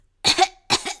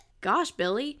Gosh,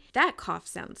 Billy, that cough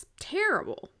sounds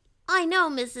terrible. I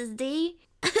know, Mrs. D.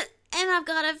 And I've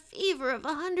got a fever of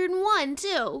 101,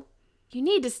 too. You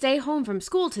need to stay home from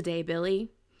school today, Billy.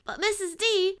 But Mrs.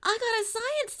 D, I got a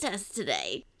science test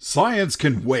today. Science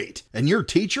can wait, and your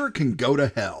teacher can go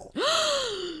to hell.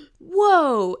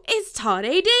 Whoa, it's Todd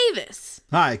A. Davis.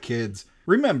 Hi, kids.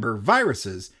 Remember,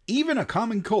 viruses, even a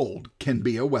common cold, can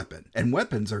be a weapon, and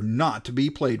weapons are not to be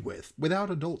played with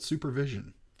without adult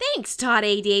supervision. Thanks, Todd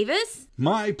A. Davis.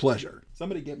 My pleasure.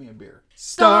 Somebody get me a beer.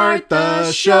 Start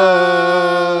the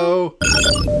show!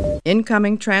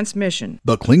 Incoming transmission.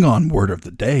 The Klingon word of the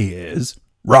day is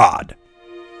rod.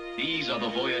 These are the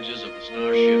voyages of the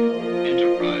starship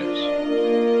Enterprise.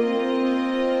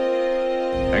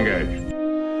 Engage.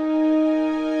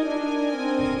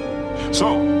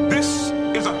 So, this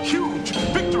is a huge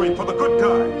victory for the good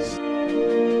guys.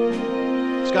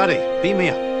 Scotty, beam me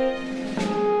up.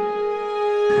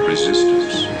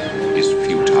 Resistance is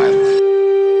futile.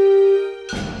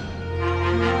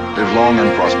 Live long and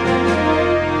prosper.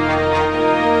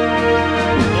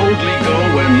 Boldly go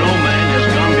where no man has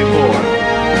gone before.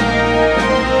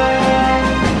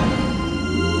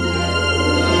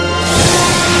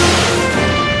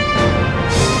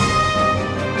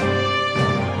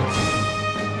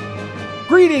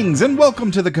 Greetings and welcome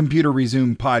to the Computer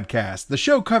Resume podcast, the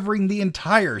show covering the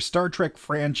entire Star Trek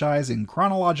franchise in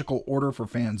chronological order for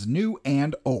fans new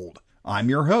and old. I'm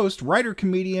your host,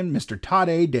 writer-comedian Mr. Todd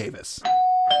A. Davis.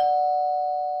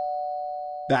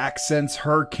 Back since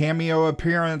her cameo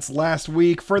appearance last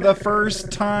week for the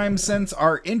first time since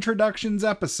our introductions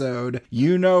episode,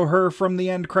 you know her from the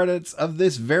end credits of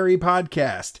this very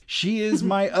podcast. She is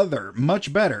my other,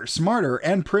 much better, smarter,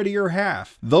 and prettier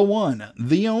half. The one,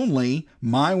 the only,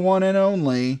 my one and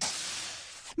only,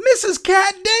 Mrs.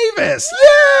 Cat Davis!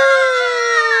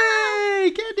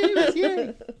 Yay! Cat Davis,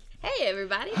 yay! Hey,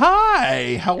 everybody.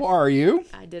 Hi, how are you?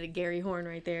 I did a Gary Horn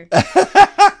right there.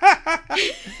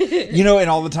 You know, in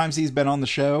all the times he's been on the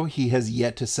show, he has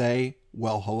yet to say,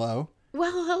 well, hello.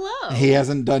 Well, hello. He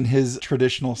hasn't done his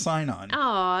traditional sign-on.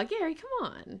 Aw, Gary, come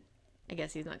on. I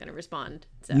guess he's not going to respond.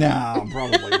 So. No,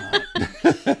 probably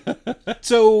not.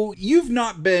 So, you've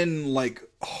not been, like,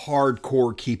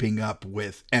 hardcore keeping up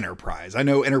with Enterprise. I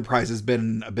know Enterprise has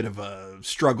been a bit of a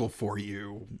struggle for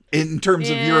you in terms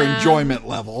of your enjoyment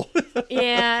level.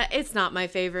 Yeah, it's not my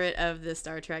favorite of the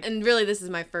Star Trek. And really, this is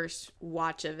my first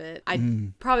watch of it. I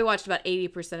probably watched about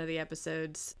 80% of the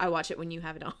episodes. I watch it when you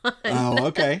have it on. Oh,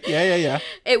 okay. Yeah.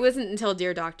 It wasn't until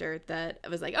Dear Doctor that I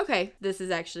was like, okay, this is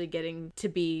actually getting to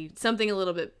be something a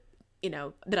little bit,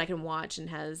 that I can watch and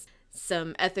has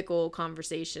some ethical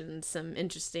conversations, some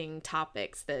interesting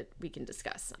topics that we can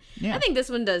discuss. Yeah. I think this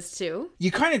one does too.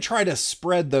 You kind of try to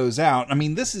spread those out. I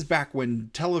mean, this is back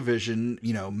when television,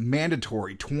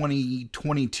 mandatory 20,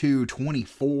 22,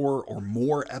 24 or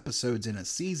more episodes in a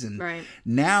season. Right.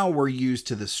 Now we're used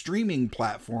to the streaming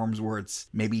platforms where it's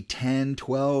maybe 10,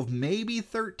 12, maybe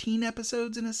 13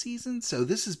 episodes in a season. So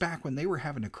this is back when they were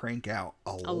having to crank out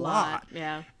a lot.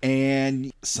 Yeah.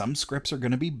 And some scripts are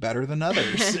going to be better than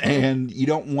others. And you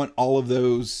don't want all of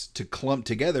those to clump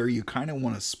together. You kind of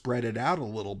want to spread it out a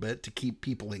little bit to keep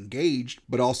people engaged,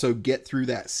 but also get through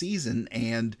that season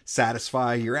and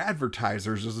satisfy your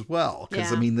advertisers as well.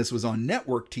 Because, this was on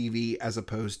network TV as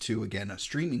opposed to, again, a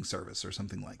streaming service or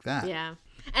something like that. Yeah.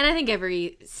 And I think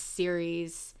every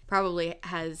series probably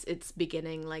has its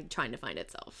beginning, like, trying to find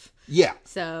itself. Yeah.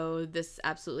 So this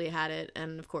absolutely had it.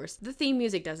 And, of course, the theme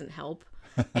music doesn't help.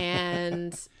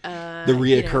 And the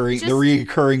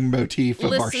reoccurring motif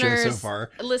of our show so far.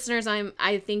 Listeners,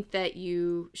 I think that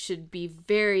you should be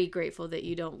very grateful that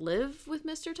you don't live with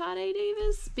Mr. Todd A.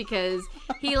 Davis, because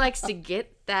he likes to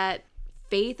get that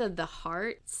Faith of the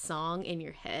Heart song in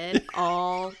your head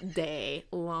all day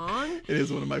long. It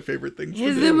is one of my favorite things.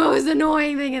 It's the most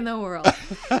annoying thing in the world.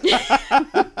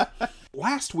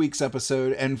 Last week's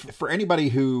episode, and for anybody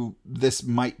who this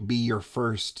might be your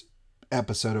first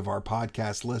episode of our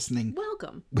podcast listening,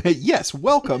 welcome. Yes,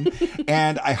 welcome.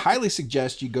 And I highly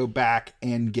suggest you go back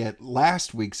and get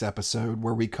last week's episode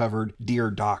where we covered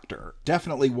Dear Doctor.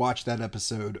 Definitely watch that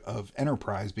episode of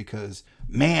Enterprise because,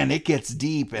 man, it gets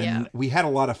deep. And we had a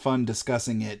lot of fun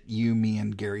discussing it, you, me,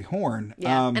 and Gary Horn.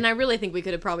 Yeah, and I really think we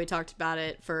could have probably talked about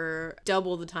it for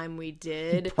double the time we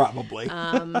did. Probably.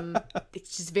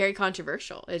 It's just very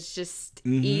controversial. It's just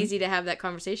easy to have that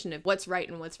conversation of what's right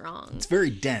and what's wrong. It's very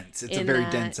dense. It's a very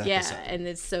dense episode. Yeah, and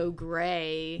it's so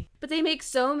gray. But they make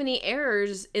so many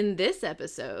errors in this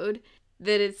episode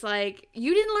that it's like,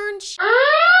 you didn't learn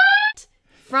shit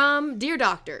from Dear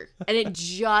Doctor, and it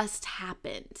just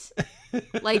happened.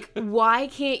 Like, why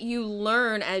can't you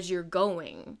learn as you're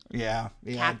going? Yeah.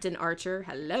 Captain Archer,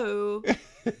 hello.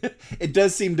 It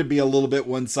does seem to be a little bit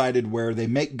one-sided where they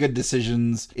make good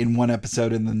decisions in one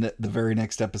episode and then the very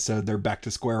next episode they're back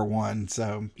to square one.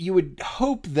 So you would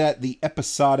hope that the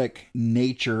episodic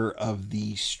nature of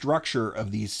the structure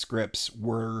of these scripts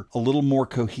were a little more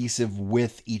cohesive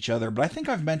with each other. But I think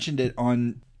I've mentioned it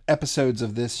on episodes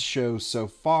of this show so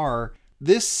far.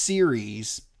 This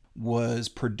series was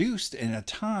produced in a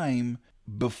time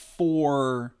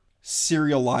before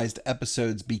serialized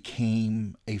episodes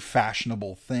became a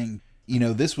fashionable thing. You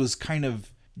know, this was kind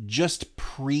of just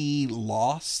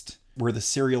pre-Lost, where the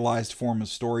serialized form of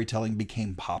storytelling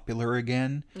became popular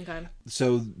again. Okay.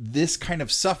 So this kind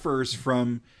of suffers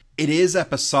from, it is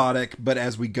episodic, but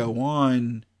as we go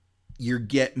on, you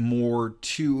get more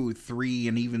 2, 3,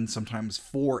 and even sometimes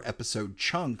 4 episode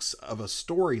chunks of a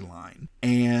storyline.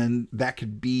 And that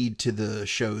could be to the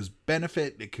show's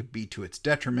benefit. It could be to its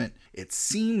detriment. It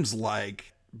seems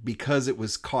like because it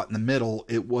was caught in the middle,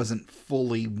 it wasn't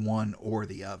fully one or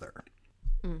the other.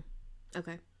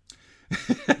 Okay.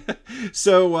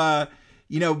 So,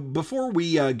 before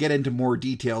we get into more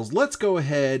details, let's go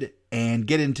ahead and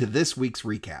get into this week's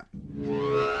recap.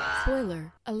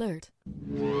 Spoiler alert.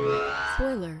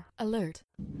 Spoiler alert.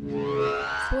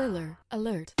 Spoiler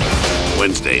alert.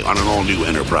 Wednesday on an all-new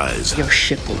Enterprise. Your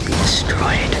ship will be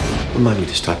destroyed. Remind me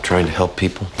to stop trying to help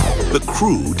people. The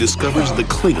crew discovers the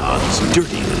Klingons'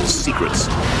 dirty little secrets.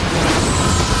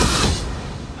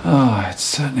 Oh, it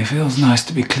certainly feels nice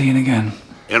to be clean again.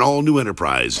 An all-new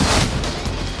Enterprise.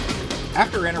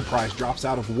 After Enterprise drops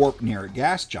out of warp near a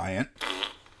gas giant,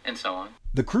 And so on.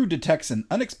 the crew detects an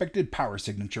unexpected power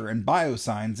signature and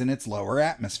biosigns in its lower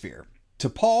atmosphere.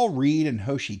 T'Pol, Reed, and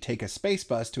Hoshi take a space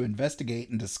bus to investigate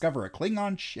and discover a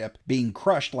Klingon ship being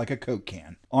crushed like a Coke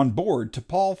can. On board,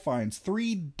 T'Pol finds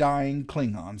 3 dying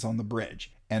Klingons on the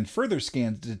bridge, and further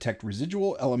scans to detect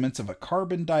residual elements of a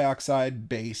carbon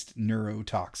dioxide-based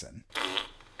neurotoxin.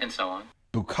 And so on.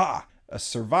 Buka, a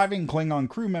surviving Klingon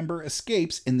crew member,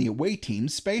 escapes in the away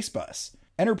team's space bus.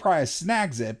 Enterprise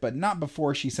snags it, but not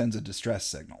before she sends a distress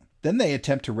signal. Then they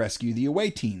attempt to rescue the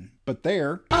away team, but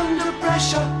they're under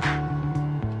pressure.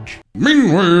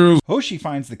 Meanwhile, Hoshi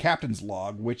finds the captain's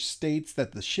log, which states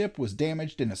that the ship was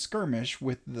damaged in a skirmish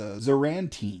with the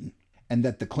Zorantine, and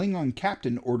that the Klingon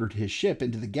captain ordered his ship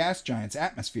into the gas giant's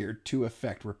atmosphere to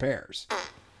effect repairs.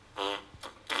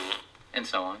 And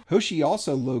so on. Hoshi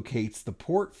also locates the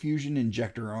port fusion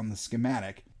injector on the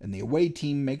schematic, and the away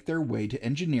team make their way to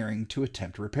engineering to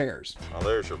attempt repairs. now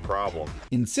there's your problem.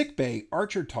 In sickbay,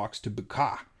 Archer talks to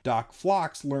Buka. Doc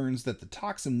Phlox learns that the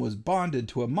toxin was bonded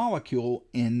to a molecule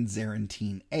in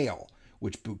Zarantine ale,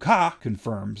 which Buka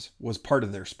confirms was part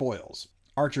of their spoils.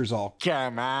 Archer's all,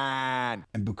 "Come on!"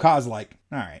 And Buka's like,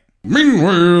 "Alright."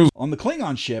 Meanwhile, On the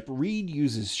Klingon ship, Reed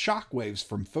uses shockwaves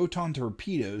from photon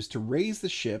torpedoes to raise the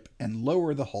ship and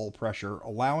lower the hull pressure,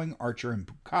 allowing Archer and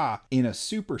Buka in a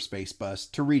super space bus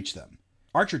to reach them.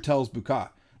 Archer tells Buka,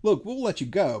 "Look, we'll let you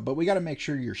go, but we gotta make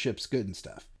sure your ship's good and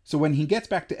stuff." So when he gets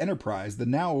back to Enterprise, the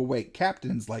now awake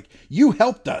captain's like, "You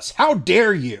helped us! How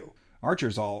dare you!"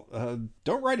 Archer's all,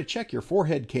 "Don't write a check your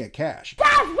forehead can't cash."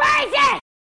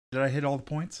 Did I hit all the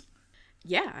points?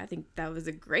 Yeah, I think that was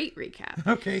a great recap.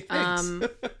 Okay,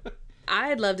 thanks.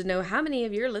 I'd love to know how many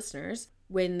of your listeners,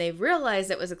 when they've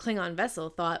realized it was a Klingon vessel,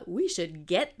 thought we should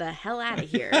get the hell out of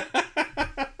here.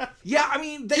 Yeah, I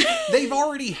mean, they've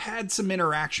already had some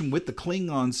interaction with the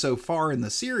Klingons so far in the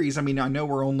series. I mean, I know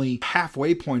we're only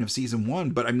halfway point of season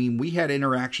 1, but I mean, we had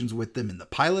interactions with them in the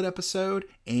pilot episode,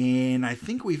 and I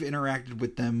think we've interacted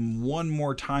with them one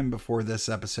more time before this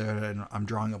episode, and I'm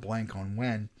drawing a blank on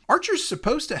when. Archer's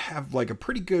supposed to have like a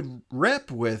pretty good rep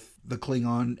with the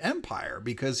Klingon Empire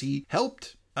because he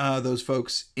helped those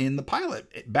folks in the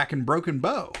pilot back in Broken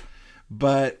Bow.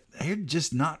 But they're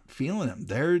just not feeling him.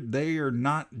 They are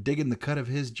not digging the cut of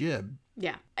his jib.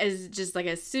 Yeah. As just like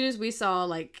as soon as we saw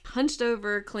like hunched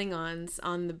over Klingons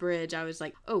on the bridge, I was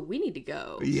like, oh, we need to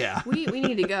go. Yeah. We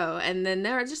need to go. And then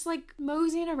they're just like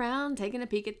moseying around, taking a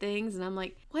peek at things. And I'm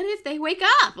like, what if they wake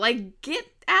up? Like, get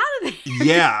out of there.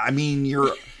 Yeah. I mean,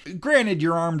 granted,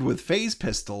 you're armed with phase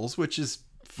pistols, which is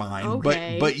fine.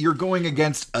 Okay. But you're going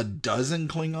against a dozen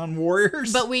Klingon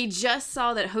warriors. But we just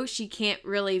saw that Hoshi can't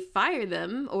really fire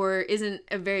them or isn't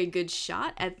a very good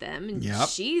shot at them. And Yep.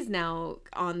 she's now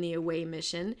on the away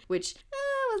mission, which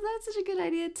was that such a good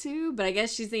idea too? But I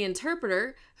guess she's the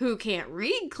interpreter who can't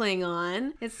read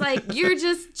Klingon. It's like, you're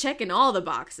just checking all the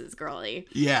boxes, girly.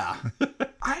 Yeah.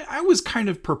 I was kind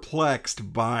of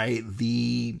perplexed by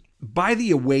the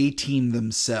away team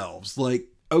themselves. Like,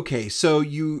 Okay, so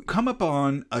you come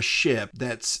upon a ship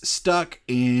that's stuck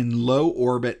in low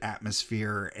orbit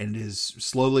atmosphere and is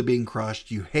slowly being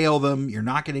crushed. You hail them, you're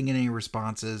not getting any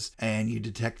responses, and you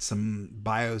detect some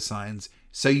biosigns.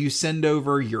 So you send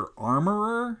over your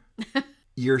armorer,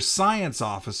 your science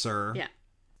officer,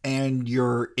 and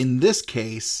your, in this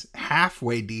case,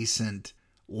 halfway decent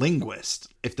linguist.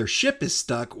 If their ship is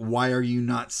stuck, why are you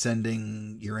not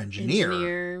sending your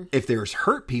engineer? If there's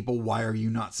hurt people, why are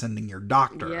you not sending your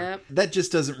doctor? Yep. That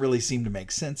just doesn't really seem to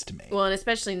make sense to me. Well, and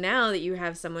especially now that you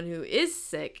have someone who is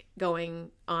sick going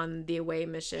on the away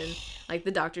mission, like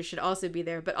the doctor should also be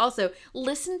there, but also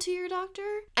listen to your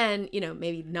doctor and, you know,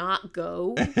 maybe not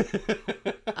go.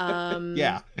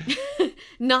 Yeah.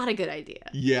 Not a good idea.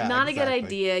 Yeah, Not a good exactly.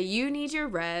 idea. You need your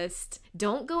rest.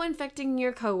 Don't go infecting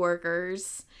your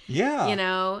coworkers. Yeah. You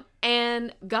know,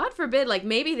 and God forbid, like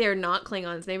maybe they're not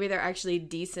Klingons. Maybe they're actually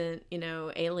decent, you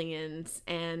know, aliens.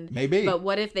 And maybe. But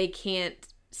what if they can't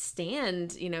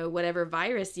stand, you know, whatever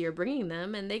virus you're bringing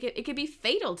them, and it could be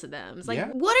fatal to them. It's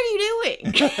like, what are you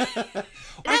doing?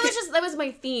 That was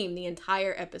my theme the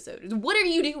entire episode. What are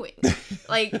you doing?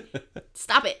 Like,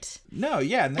 stop it. No,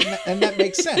 yeah, and that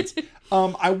makes sense.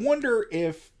 I wonder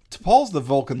if T'Pol's the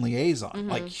Vulcan liaison.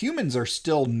 Like, humans are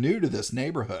still new to this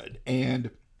neighborhood, and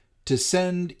to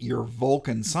send your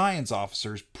Vulcan science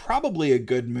officers, probably a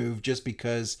good move, just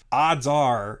because odds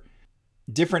are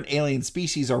different alien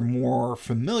species are more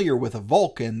familiar with a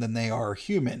Vulcan than they are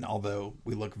human, although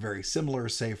we look very similar,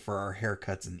 save for our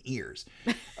haircuts and ears.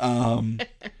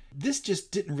 This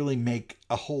just didn't really make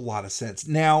a whole lot of sense.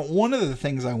 Now, one of the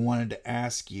things I wanted to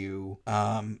ask you,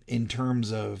 in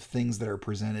terms of things that are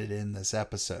presented in this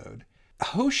episode,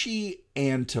 Hoshi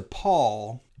and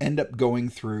T'Pol end up going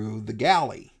through the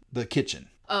galley, the kitchen.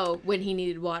 Oh, when he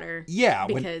needed water. Yeah.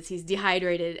 Because he's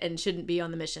dehydrated and shouldn't be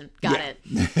on the mission. Got it.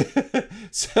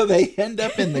 So they end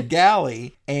up in the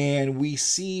galley, and we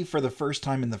see for the first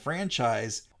time in the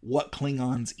franchise what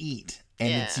Klingons eat.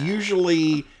 And it's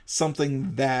usually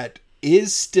something that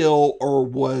is still or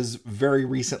was very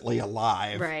recently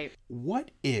alive. Right.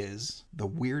 What is the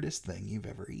weirdest thing you've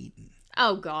ever eaten?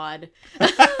 Oh, God.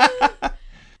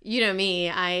 You know me,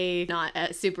 I'm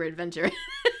not super adventurous.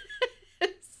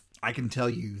 I can tell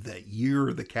you that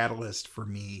you're the catalyst for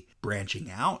me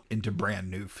branching out into brand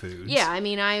new foods. Yeah, I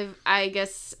mean, I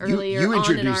guess earlier you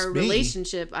on in our me.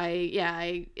 relationship,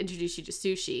 I introduced you to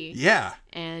sushi. Yeah.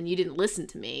 And you didn't listen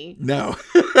to me. No.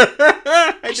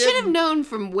 I should have known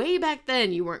from way back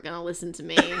then you weren't going to listen to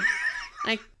me.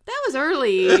 Like, that was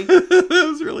early. That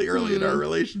was really early in our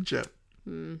relationship.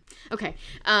 Okay.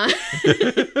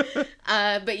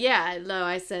 But yeah, though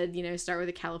I said, you know, start with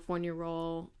a California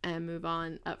roll and move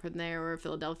on up from there, or a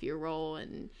Philadelphia roll,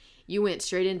 and you went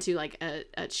straight into like a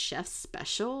chef's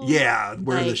special. Yeah,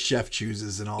 where the chef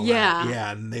chooses and all that.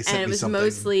 Yeah, and they sent me something. And it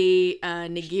was mostly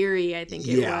nigiri, I think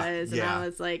it was, and I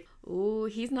was like, "Ooh,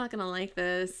 he's not gonna like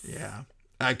this." Yeah.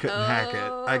 I couldn't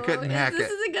hack it.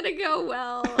 This isn't gonna go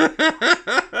well.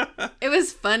 It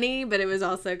was funny, but it was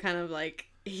also kind of like,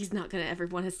 he's not gonna ever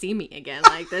want to see me again.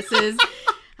 Like, this is,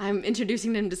 I'm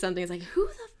introducing him to something. It's like, who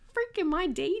the frick am I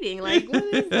dating? Like, what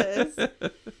is this?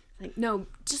 Like, no,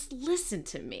 just listen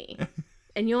to me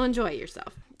and you'll enjoy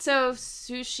yourself. So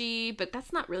sushi, but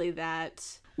that's not really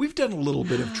that. We've done a little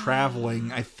bit of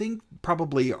traveling. I think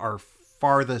probably our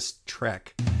farthest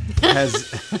trek has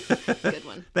good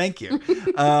one. Thank you.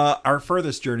 Our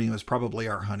furthest journey was probably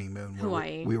our honeymoon.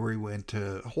 Hawaii. We went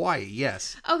to Hawaii,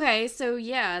 yes. Okay, so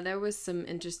yeah, there was some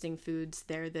interesting foods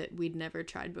there that we'd never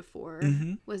tried before.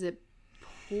 Was it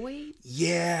poi?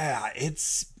 Yeah,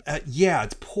 it's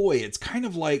poi. It's kind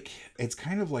of like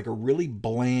a really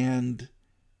bland,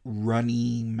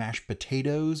 runny mashed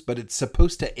potatoes, but it's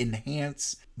supposed to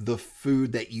enhance the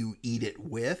food that you eat it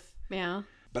with. Yeah.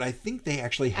 But I think they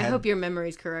actually had... I hope your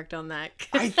memory's correct on that.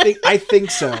 I think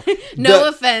so. No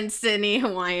offense to any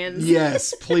Hawaiians.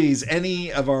 Yes, please.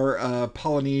 Any of our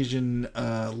Polynesian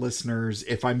listeners,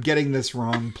 if I'm getting this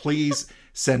wrong, please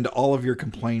send all of your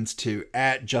complaints to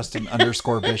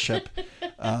 @Justin_Bishop.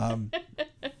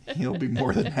 He'll be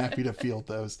more than happy to field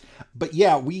those. But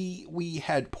yeah, we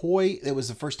had poi. It was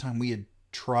the first time we had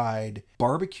tried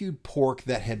barbecued pork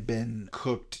that had been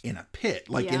cooked in a pit,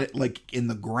 in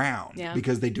the ground,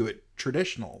 because they do it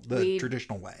traditional way.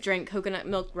 Drank coconut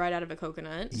milk right out of a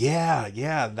coconut.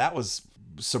 Yeah, that was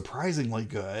surprisringly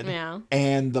good. Yeah.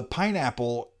 And the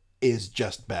pineapple is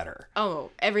just better.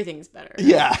 Oh, everything's better.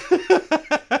 Yeah.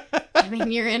 I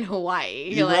mean, you're in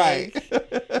Hawaii. You're like,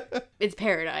 right. It's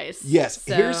paradise. Yes.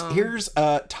 So... Here's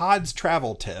Todd's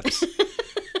travel tips.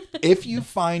 If you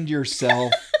find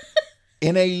yourself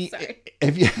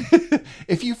if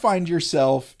if you find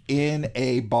yourself in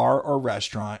a bar or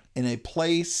restaurant in a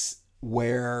place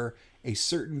where a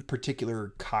certain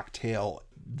particular cocktail,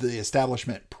 the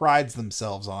establishment prides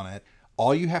themselves on it,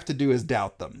 all you have to do is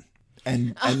doubt them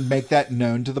and make that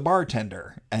known to the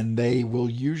bartender, and they will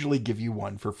usually give you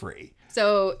one for free.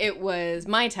 So it was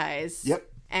Mai Tais. Yep.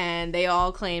 And they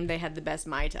all claimed they had the best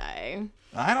Mai Tai.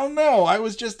 I don't know. I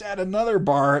was just at another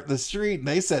bar up the street and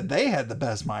they said they had the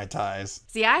best Mai Tais.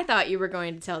 See, I thought you were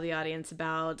going to tell the audience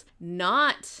about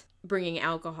not bringing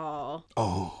alcohol.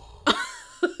 Oh.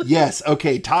 Yes.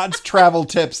 Okay. Todd's travel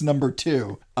tips number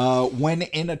 2. When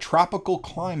in a tropical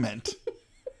climate,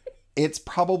 it's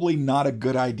probably not a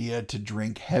good idea to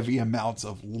drink heavy amounts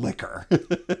of liquor.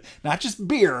 Not just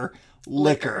beer,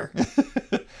 liquor.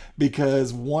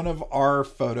 Because one of our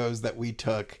photos that we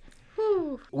took,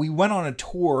 we went on a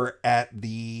tour at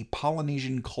the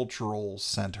Polynesian Cultural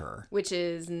Center. Which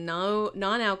is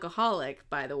non-alcoholic,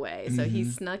 by the way. So he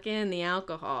snuck in the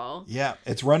alcohol. Yeah,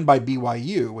 it's run by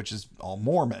BYU, which is all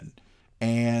Mormon.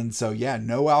 And so, yeah,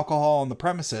 no alcohol on the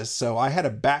premises. So I had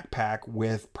a backpack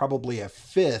with probably a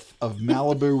fifth of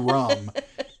Malibu rum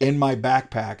in my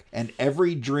backpack. And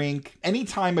every drink,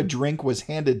 anytime a drink was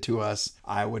handed to us,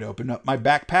 I would open up my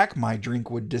backpack. My drink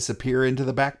would disappear into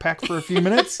the backpack for a few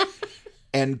minutes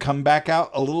and come back out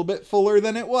a little bit fuller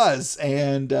than it was.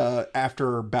 And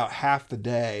after about half the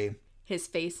day, his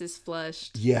face is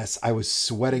flushed. Yes, I was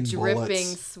sweating dripping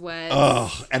bullets. Sweat.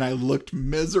 Ugh, and I looked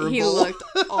miserable. He looked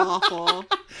awful.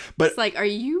 But it's like, are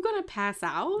you going to pass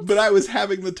out? But I was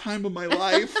having the time of my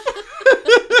life.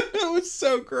 It was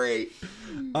so great.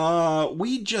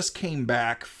 We just came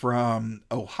back from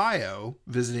Ohio,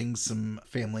 visiting some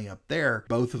family up there.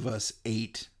 Both of us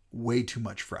ate way too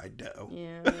much fried dough.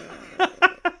 Yeah,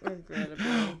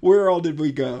 regrettable. Where all did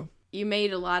we go? You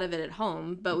made a lot of it at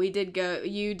home, but we did go.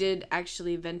 You did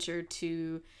actually venture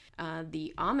to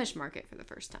the Amish market for the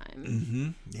first time. Mm-hmm.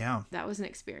 Yeah, that was an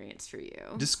experience for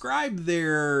you. Describe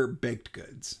their baked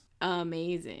goods.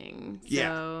 Amazing.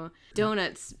 Yeah. So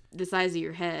donuts the size of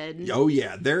your head. Oh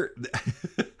yeah, they're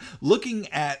looking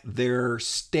at their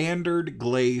standard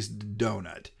glazed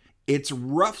donut. It's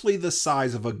roughly the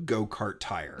size of a go-kart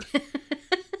tire.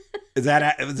 Is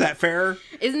that fair?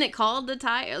 Isn't it called the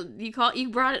tire? You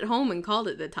brought it home and called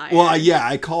it the tire. Well, yeah,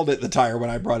 I called it the tire when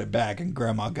I brought it back, and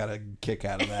Grandma got a kick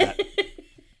out of that.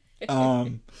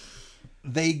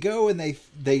 They go and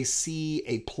they see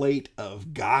a plate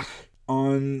of gach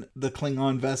on the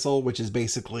Klingon vessel, which is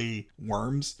basically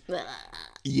worms.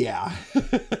 Yeah.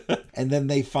 And then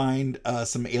they find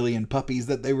some alien puppies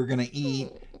that they were going to eat.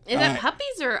 Is that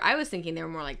puppies, or I was thinking they were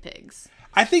more like pigs?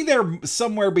 I think they're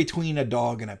somewhere between a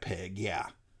dog and a pig, yeah.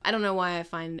 I don't know why I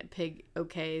find a pig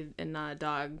okay and not a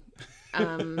dog.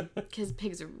 Because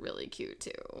pigs are really cute,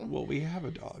 too. Well, we have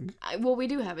a dog. We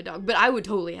do have a dog, but I would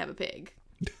totally have a pig.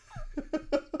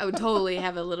 I would totally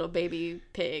have a little baby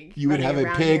pig. You would have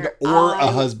a pig here. or a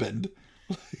husband.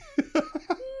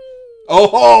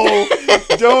 Oh,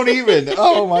 don't even.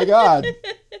 Oh, my God.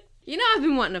 You know I've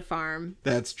been wanting a farm.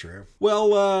 That's true.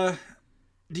 Well,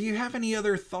 do you have any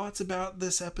other thoughts about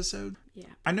this episode? Yeah.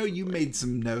 I know you made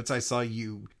some notes. I saw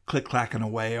you click-clacking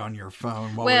away on your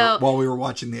phone while we were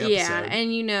watching the episode. Yeah,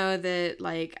 and you know that,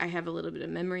 like, I have a little bit of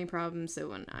memory problems, so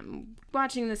when I'm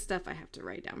watching this stuff, I have to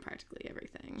write down practically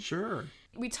everything. Sure.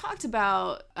 We talked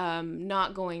about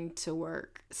not going to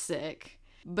work sick,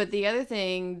 but the other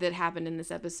thing that happened in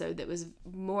this episode that was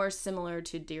more similar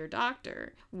to Dear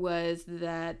Doctor was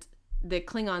that the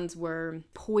Klingons were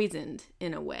poisoned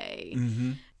in a way.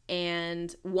 Mm-hmm.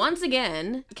 And once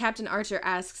again, Captain Archer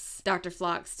asks Dr.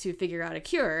 Phlox to figure out a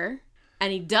cure,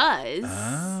 and he does.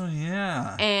 Oh,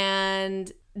 yeah.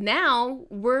 And now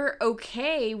we're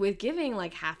okay with giving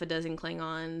like half a dozen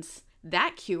Klingons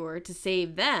that cure to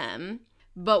save them.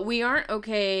 But we aren't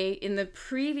okay in the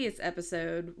previous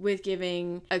episode with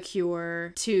giving a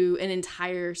cure to an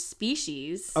entire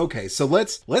species. Okay, so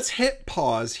let's hit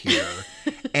pause here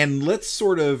and let's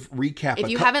sort of recap. If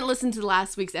you haven't listened to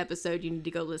last week's episode, you need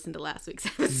to go listen to last week's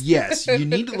episode. Yes, you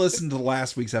need to listen to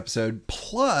last week's episode,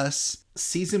 plus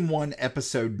season 1,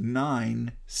 episode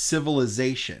 9,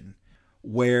 Civilization,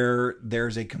 where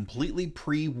there's a completely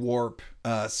pre-warp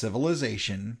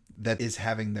civilization that is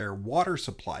having their water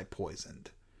supply poisoned.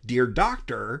 Dear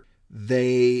Doctor,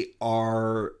 they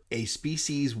are a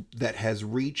species that has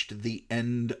reached the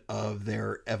end of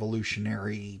their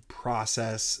evolutionary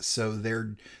process. So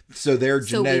their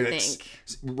genetics,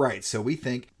 right? So we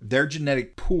think their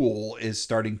genetic pool is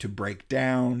starting to break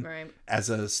down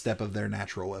as a step of their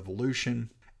natural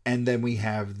evolution. And then we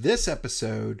have this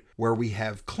episode where we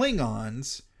have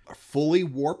Klingons fully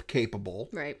warp capable.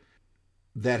 Right.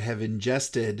 that have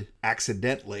ingested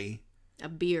accidentally a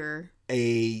beer.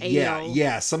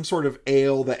 Some sort of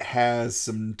ale that has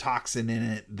some toxin in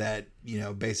it that,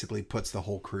 basically puts the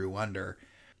whole crew under.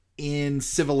 In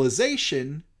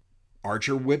Civilization,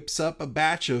 Archer whips up a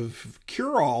batch of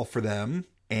cure-all for them,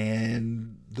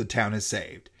 and the town is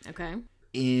saved. Okay.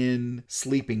 In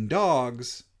Sleeping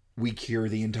Dogs, we cure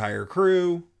the entire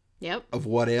crew of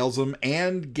what ails them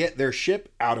and get their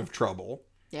ship out of trouble.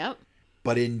 Yep.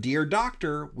 But in Dear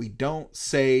Doctor, we don't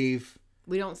save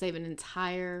an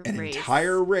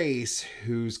entire race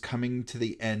who's coming to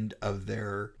the end of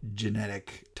their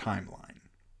genetic timeline.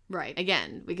 Right.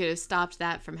 Again, we could have stopped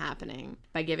that from happening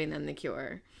by giving them the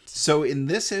cure. So in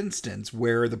this instance,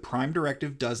 where the Prime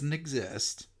Directive doesn't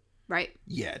exist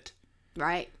yet,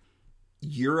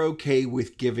 you're okay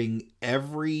with giving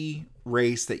every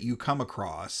race that you come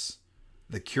across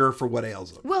the cure for what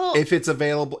ails them. Well, if it's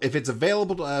available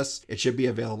to us, it should be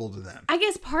available to them. I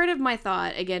guess part of my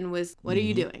thought again was, what are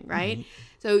you doing, right? Mm-hmm.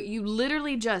 So you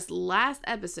literally just last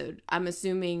episode, I'm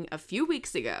assuming a few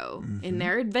weeks ago, in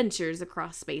their adventures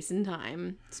across space and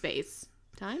time.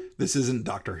 This isn't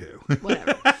Doctor Who.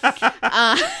 Whatever.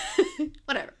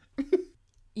 Whatever.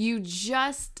 You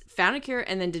just found a cure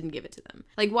and then didn't give it to them.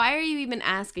 Like, why are you even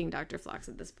asking Dr. Phlox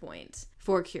at this point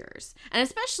for cures? And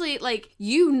especially, like,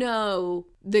 the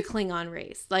Klingon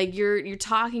race. Like, you're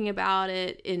talking about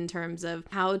it in terms of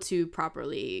how to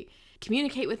properly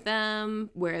communicate with them,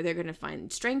 where they're going to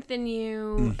find strength in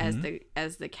you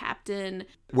as the captain.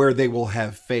 Where they will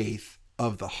have faith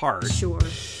of the heart. Sure.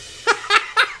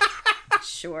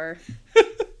 Sure.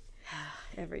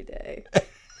 Every day.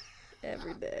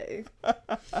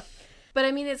 But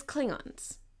I mean, it's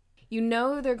Klingons.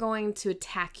 They're going to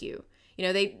attack you.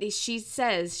 She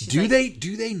says, do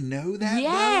they know that?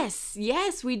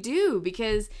 Yes, we do,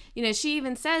 because she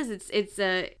even says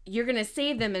it's you're gonna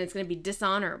save them and it's gonna be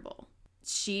dishonorable.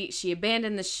 She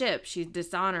abandoned the ship. She's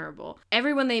dishonorable.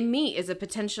 Everyone they meet is a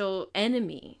potential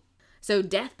enemy. So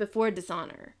death before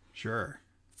dishonor. Sure.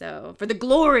 So for the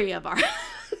glory of our.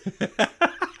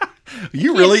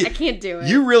 I can't do it.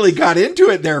 You really got into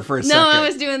it there for a second. No, I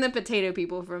was doing the potato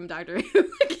people from Doctor Who.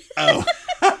 Oh.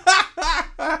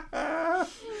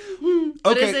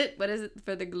 What is it? What is it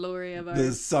for the glory of our... The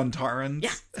Sontarans?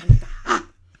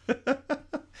 Yeah.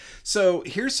 So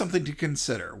here's something to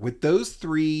consider. With those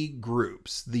three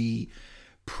groups, the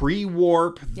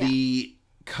pre-warp, the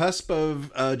cusp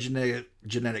of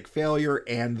genetic failure,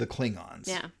 and the Klingons.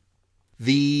 Yeah.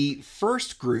 The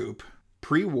first group,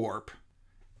 pre-warp,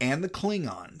 and the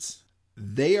Klingons,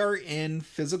 they are in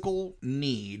physical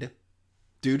need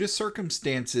due to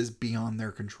circumstances beyond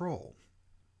their control.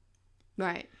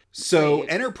 Right. So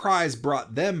Enterprise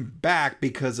brought them back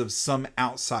because of some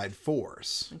outside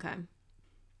force. Okay.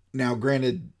 Now,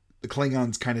 granted, the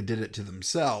Klingons kind of did it to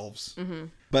themselves. Mm-hmm.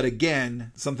 But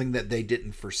again, something that they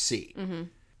didn't foresee. Mm-hmm.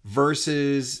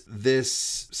 Versus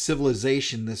this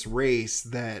civilization, this race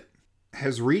that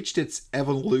has reached its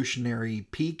evolutionary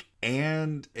peak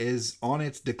and is on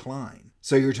its decline.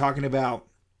 So you're talking about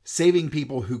saving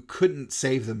people who couldn't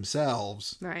save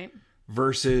themselves. Right.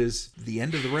 Versus the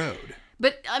end of the road.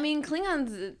 But, I mean,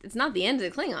 Klingons, it's not the end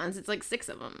of the Klingons. It's like 6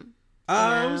 of them.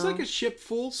 It was like a ship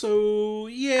full, so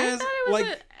yeah. I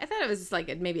thought it was like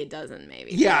maybe a dozen,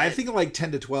 maybe. Yeah, I think like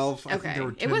 10 to 12. Okay. I think there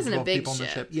were 10 it wasn't to 12 a big people ship. On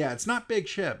the ship. Yeah, it's not big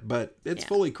ship, but it's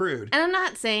fully crewed. And I'm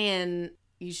not saying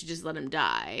you should just let him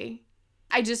die.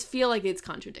 I just feel like it's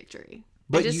contradictory.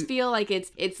 But I just feel like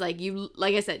it's like you,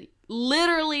 like I said,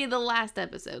 literally the last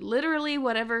episode, literally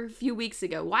whatever, a few weeks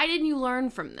ago. Why didn't you learn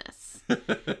from this?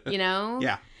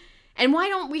 Yeah. And why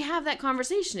don't we have that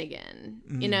conversation again?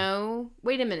 Mm.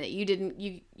 Wait a minute. You didn't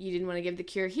want to give the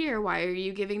cure here. Why are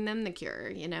you giving them the cure?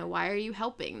 Why are you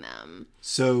helping them?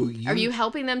 So are you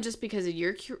helping them just because of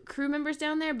your crew members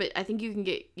down there? But I think you can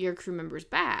get your crew members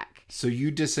back. So you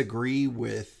disagree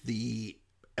with the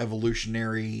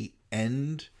evolutionary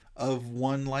end of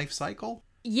one life cycle?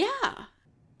 Yeah.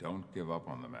 Don't give up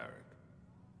on the merit.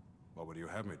 What would you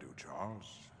have me do,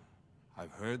 Charles?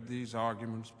 I've heard these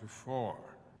arguments before.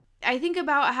 I think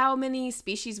about how many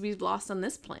species we've lost on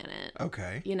this planet.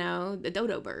 Okay. The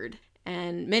dodo bird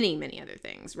and many, many other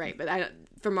things, right? But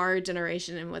from our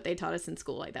generation and what they taught us in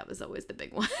school, like that was always the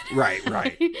big one. Right.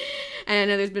 And I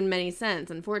know there's been many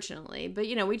since, unfortunately. But,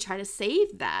 we try to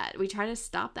save that. We try to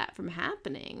stop that from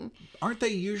happening. Aren't they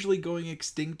usually going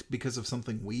extinct because of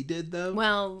something we did, though?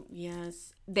 Well,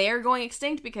 yes. They're going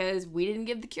extinct because we didn't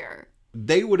give the cure.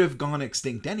 They would have gone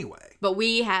extinct anyway. But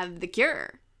we have the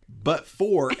cure. But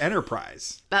for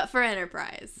Enterprise.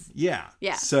 Yeah.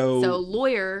 Yeah. So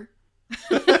lawyer.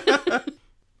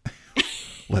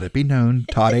 Let it be known,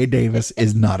 Todd A. Davis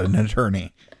is not an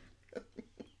attorney.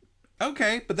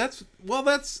 Okay, but that's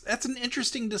an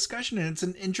interesting discussion, and it's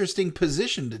an interesting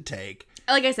position to take.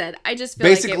 Like I said, I just feel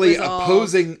basically like it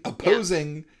was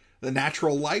opposing the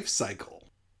natural life cycle.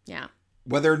 Yeah.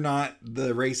 Whether or not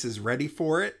the race is ready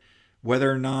for it,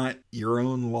 whether or not your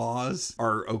own laws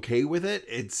are okay with it,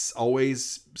 it's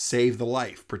always save the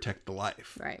life, protect the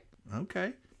life. Right.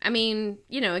 Okay. I mean,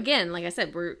 again, like I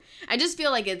said, I just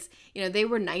feel like it's, they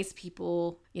were nice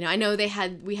people. I know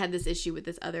we had this issue with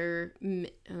this other,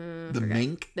 the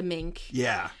mink. The mink.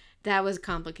 Yeah. That was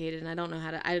complicated, and I don't know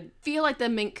how to, I feel like the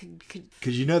mink could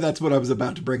because that's what I was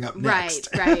about to bring up next.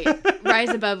 Right. Rise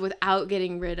above without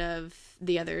getting rid of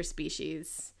the other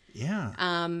species. Yeah.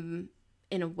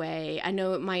 In a way, I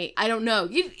know it might, I don't know.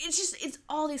 It's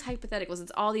all these hypotheticals.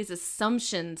 It's all these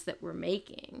assumptions that we're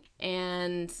making.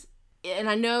 And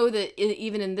I know that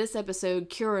even in this episode,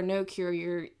 cure or no cure,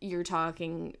 you're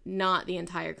talking not the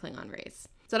entire Klingon race.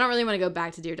 So I don't really want to go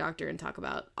back to Dear Doctor and talk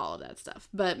about all of that stuff.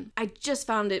 But I just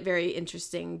found it very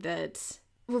interesting that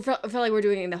I felt like we're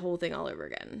doing the whole thing all over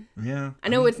again. Yeah. I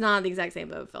know it's not the exact same,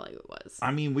 but it felt like it was.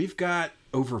 I mean, we've got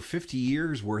over 50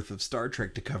 years worth of Star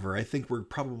Trek to cover. I think we're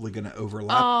probably going to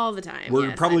overlap. All the time.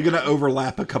 We're probably going to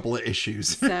overlap a couple of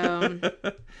issues. So,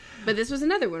 but this was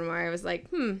another one where I was like,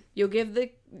 you'll give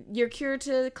your cure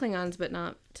to Klingons, but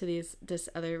not to this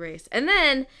other race. And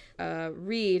then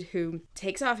Reed, who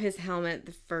takes off his helmet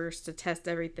first to test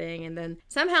everything, and then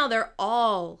somehow they're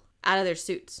all out of their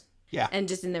suits. Yeah. And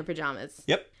just in their pajamas.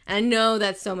 Yep. And I know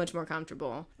that's so much more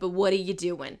comfortable, but what are you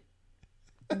doing?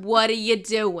 What are you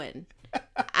doing?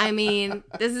 I mean,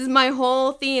 this is my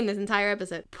whole theme this entire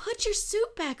episode. Put your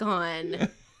suit back on.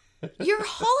 Your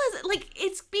hull is,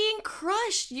 it's being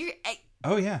crushed.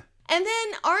 Oh, yeah. And then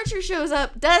Archer shows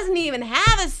up, doesn't even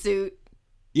have a suit.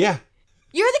 Yeah.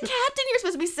 You're the captain. You're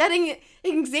supposed to be setting an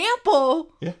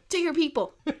example to your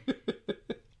people.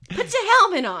 Put your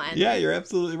helmet on. Yeah, you're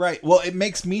absolutely right. Well, it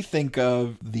makes me think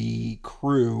of the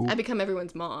crew. I become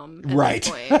everyone's mom. Right.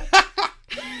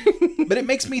 But it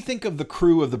makes me think of the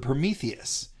crew of the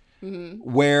Prometheus,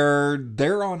 where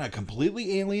they're on a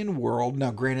completely alien world.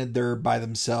 Now, granted, they're by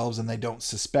themselves and they don't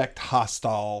suspect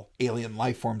hostile alien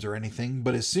life forms or anything.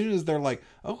 But as soon as they're like,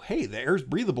 oh, hey, the air's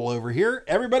breathable over here,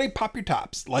 everybody pop your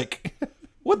tops. Like...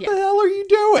 What the hell are you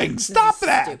doing? Stop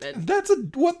that. Stupid.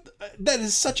 That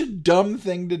is such a dumb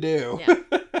thing to do.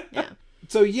 Yeah.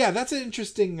 So that's an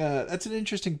interesting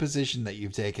position that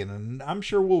you've taken, and I'm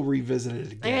sure we'll revisit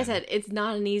it again. Like I said, it's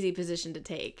not an easy position to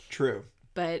take. True.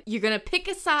 But you're going to pick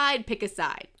a side.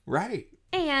 Right.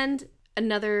 And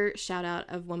another shout out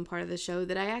of one part of the show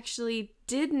that I actually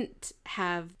didn't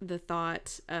have the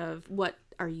thought of what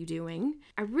are you doing?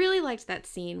 I really liked that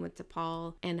scene with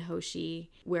T'Pol and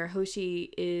Hoshi, where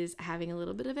Hoshi is having a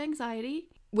little bit of anxiety,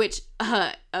 which,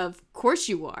 of course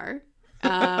you are.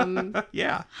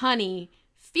 Yeah. Honey,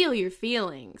 feel your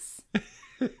feelings.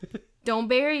 Don't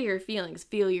bury your feelings.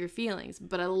 Feel your feelings.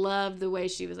 But I love the way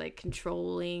she was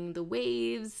controlling the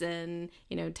waves and,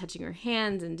 touching her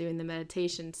hands and doing the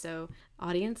meditation. So,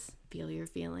 audience, feel your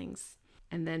feelings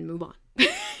and then move on.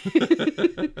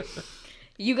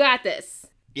 You got this.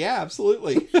 Yeah,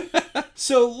 absolutely.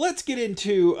 So let's get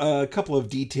into a couple of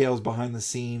details behind the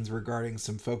scenes regarding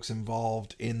some folks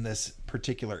involved in this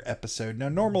particular episode. Now,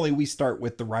 normally we start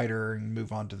with the writer and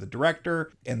move on to the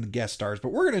director and the guest stars,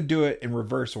 but we're going to do it in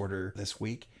reverse order this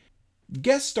week.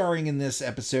 Guest starring in this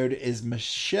episode is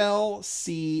Michelle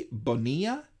C.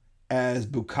 Bonilla as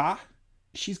Buka.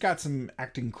 She's got some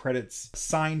acting credits.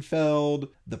 Seinfeld,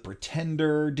 The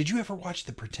Pretender. Did you ever watch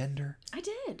The Pretender? I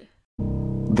did.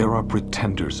 There are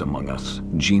pretenders among us,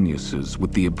 geniuses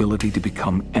with the ability to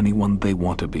become anyone they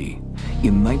want to be.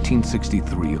 In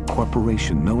 1963, a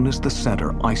corporation known as the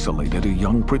Center isolated a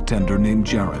young pretender named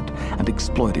Jared and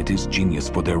exploited his genius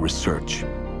for their research.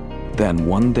 Then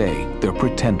one day, their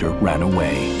pretender ran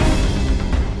away.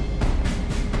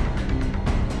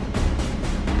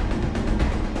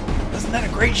 Wasn't that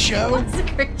a great show? It was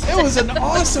a great show. It was an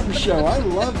awesome show. I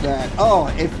love that. Oh,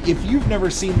 if you've never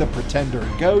seen The Pretender,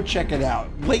 go check it out.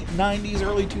 Late 90s,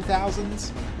 early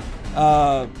 2000s.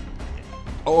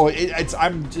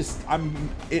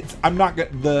 I'm not gonna,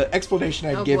 the explanation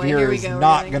I'd give here is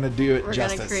not going to do it justice. We're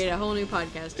going to create a whole new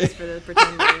podcast just for The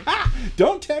Pretender.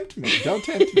 Don't tempt me.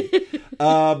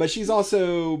 But she's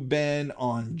also been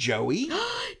on Joey. Jane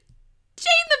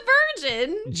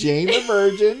the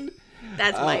Virgin.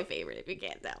 That's my favorite, if you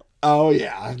can't tell. Oh,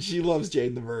 yeah. She loves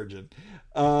Jane the Virgin.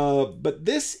 But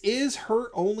this is her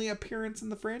only appearance in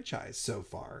the franchise so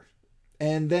far.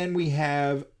 And then we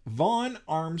have Vaughn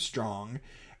Armstrong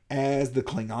as the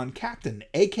Klingon captain,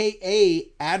 aka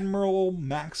Admiral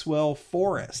Maxwell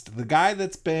Forrest, the guy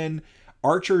that's been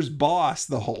Archer's boss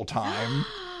the whole time.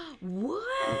 What?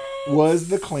 Was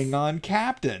the Klingon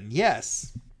captain.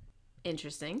 Yes.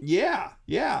 Interesting. Yeah.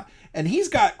 And he's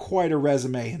got quite a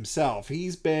resume himself.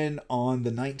 He's been on the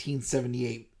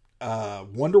 1978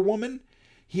 Wonder Woman.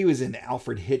 He was in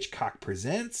Alfred Hitchcock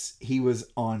Presents. He was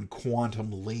on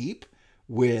Quantum Leap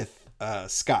with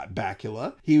Scott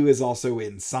Bakula. He was also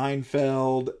in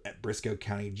Seinfeld, at Briscoe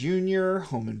County Jr.,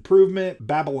 Home Improvement,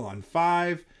 Babylon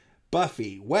 5,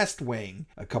 Buffy, West Wing,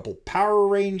 a couple Power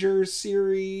Rangers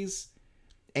series.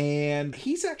 And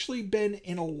he's actually been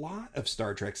in a lot of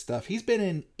Star Trek stuff. He's been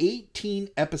in 18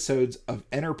 episodes of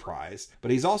Enterprise,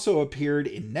 but he's also appeared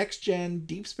in Next Gen,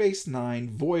 Deep Space Nine,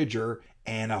 Voyager,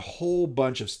 and a whole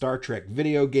bunch of Star Trek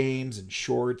video games and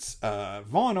shorts.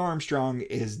 Vaughn Armstrong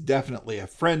is definitely a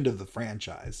friend of the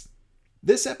franchise.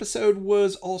 This episode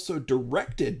was also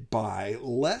directed by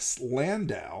Les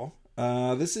Landau.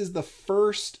 This is the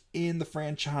first in the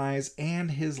franchise and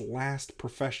his last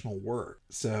professional work.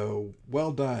 So,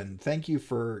 well done. Thank you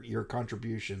for your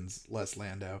contributions, Les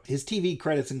Landau. His TV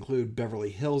credits include Beverly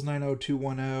Hills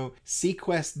 90210,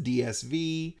 Sequest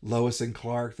DSV, Lois and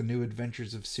Clark, The New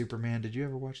Adventures of Superman. Did you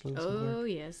ever watch Lois and Clark? Oh,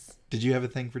 yes. Did you have a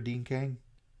thing for Dean Cain?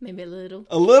 Maybe a little.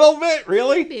 A little bit?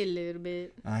 Really? Maybe a little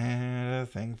bit. I had a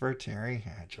thing for Terry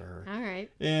Hatcher. All right.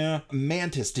 Yeah.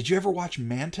 Mantis. Did you ever watch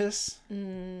Mantis? I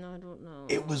don't know.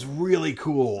 It was really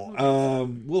cool.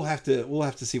 We'll have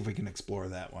to see if we can explore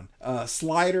that one.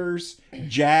 Sliders,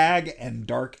 Jag, and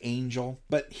Dark Angel.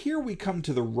 But here we come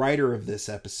to the writer of this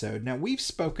episode. Now, we've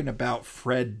spoken about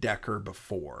Fred Decker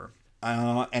before.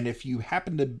 And if you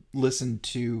happen to listen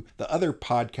to the other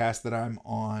podcast that I'm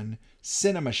on,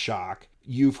 Cinema Shock,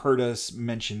 you've heard us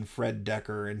mention Fred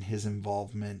Decker and his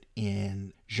involvement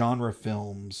in genre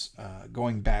films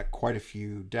going back quite a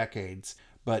few decades.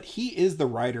 But he is the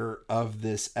writer of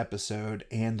this episode,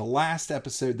 and the last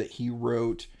episode that he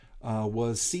wrote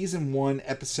was Season 1,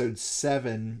 Episode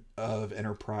 7 of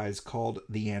Enterprise, called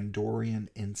The Andorian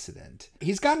Incident.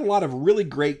 He's got a lot of really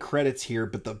great credits here,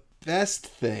 but the best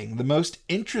thing, the most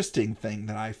interesting thing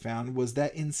that I found was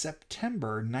that in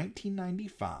September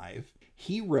 1995,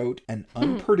 he wrote an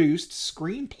unproduced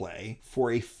screenplay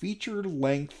for a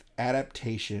feature-length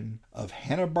adaptation of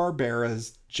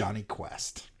Hanna-Barbera's Jonny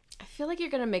Quest. I feel like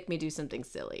you're going to make me do something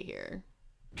silly here.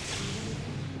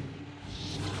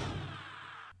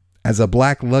 As a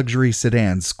black luxury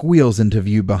sedan squeals into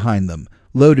view behind them,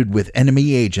 loaded with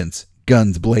enemy agents,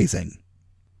 guns blazing.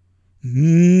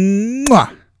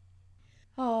 Mwah!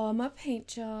 Oh, my paint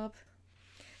job.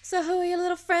 So who are your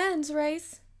little friends,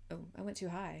 Race? Oh, I went too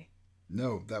high.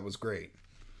 No, that was great.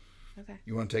 Okay.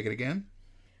 You want to take it again?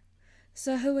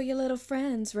 So who are your little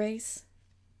friends, Race?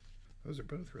 Those are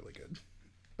both really good.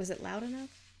 Was it loud enough?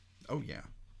 Oh, yeah.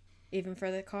 Even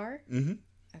for the car? Mm-hmm.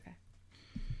 Okay.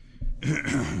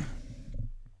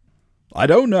 I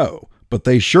don't know, but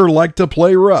they sure like to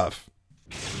play rough.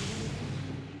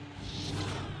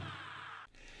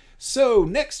 So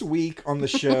next week on the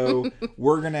show,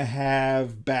 we're going to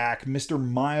have back Mr.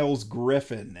 Miles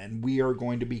Griffin, and we are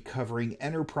going to be covering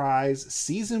Enterprise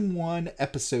Season 1,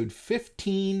 Episode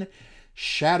 15,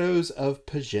 Shadows of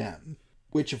P'Jem,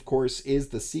 which of course is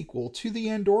the sequel to the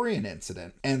Andorian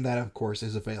Incident, and that of course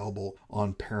is available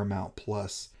on Paramount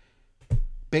Plus.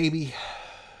 Baby.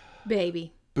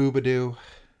 Boobadoo.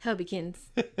 Hubbykins.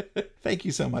 Thank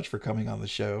you so much for coming on the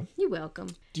show. You're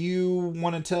welcome. Do you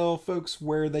want to tell folks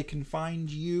where they can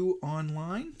find you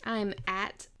online? I'm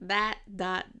at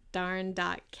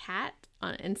that.darn.cat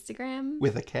on Instagram.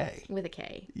 With a K. With a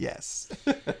K. Yes.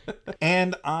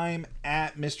 And I'm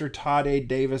at Mr. Todd A.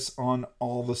 Davis on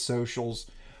all the socials.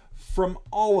 From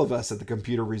all of us at the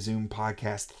Computer Resume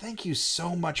podcast, thank you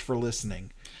so much for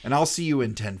listening. And I'll see you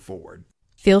in 10 Forward.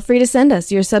 Feel free to send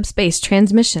us your subspace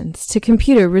transmissions to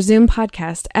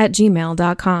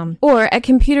computerresumepodcast@gmail.com or at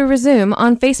Computer Resume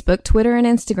on Facebook, Twitter, and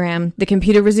Instagram. The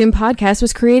Computer Resume podcast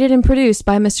was created and produced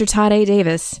by Mr. Todd A.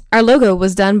 Davis. Our logo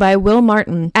was done by Will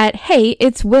Martin at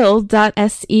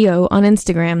heyitswill.seo on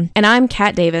Instagram. And I'm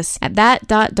Kat Davis at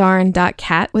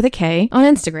that.darn.cat with a K on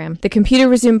Instagram. The Computer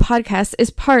Resume podcast is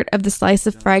part of the Slice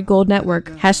of Fried Gold Network.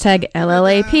 Hashtag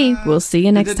LLAP. We'll see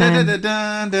you next time.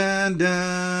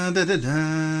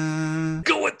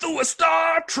 Going through a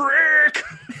Star Trek.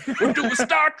 We're doing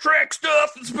Star Trek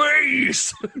stuff in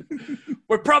space.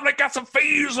 We probably got some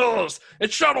phasers and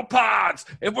shuttle pods,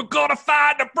 and we're gonna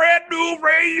find a brand new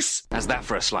race. How's that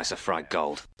for a slice of fried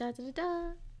gold? Da, da, da,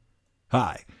 da.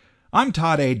 Hi, I'm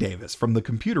Todd A. Davis from the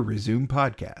Computer Resume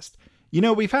podcast. You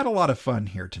know, we've had a lot of fun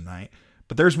here tonight,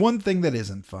 but there's one thing that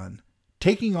isn't fun.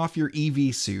 taking off your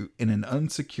EV suit in an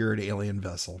unsecured alien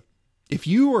vessel. If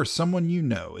you or someone you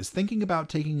know is thinking about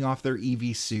taking off their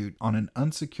EV suit on an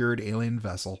unsecured alien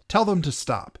vessel, tell them to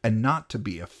stop and not to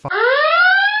be a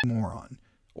moron.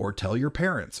 Or tell your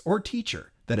parents or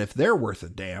teacher that if they're worth a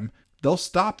damn, they'll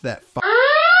stop that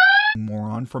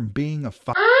moron from being a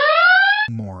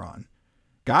moron.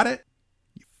 Got it?